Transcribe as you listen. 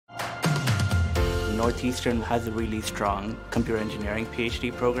Northeastern has a really strong computer engineering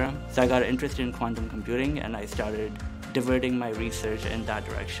PhD program. So I got interested in quantum computing and I started diverting my research in that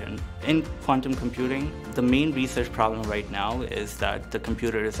direction. In quantum computing, the main research problem right now is that the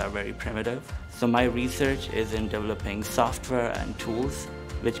computers are very primitive. So my research is in developing software and tools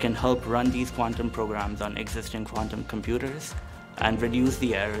which can help run these quantum programs on existing quantum computers and reduce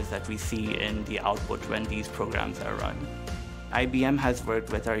the errors that we see in the output when these programs are run. IBM has worked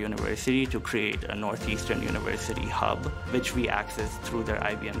with our university to create a Northeastern University hub, which we access through their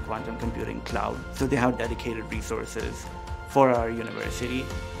IBM Quantum Computing Cloud. So they have dedicated resources for our university.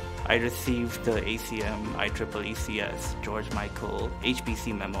 I received the ACM IEEECS George Michael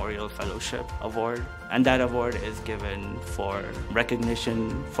HPC Memorial Fellowship Award, and that award is given for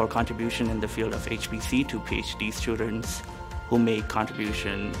recognition for contribution in the field of HPC to PhD students who make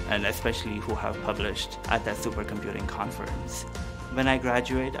contribution and especially who have published at that supercomputing conference. When I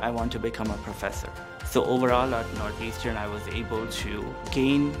graduate, I want to become a professor. So overall at Northeastern, I was able to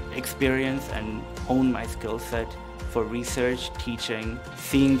gain experience and hone my skill set for research, teaching.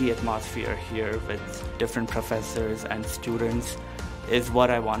 Seeing the atmosphere here with different professors and students is what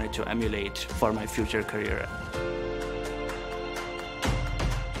I wanted to emulate for my future career.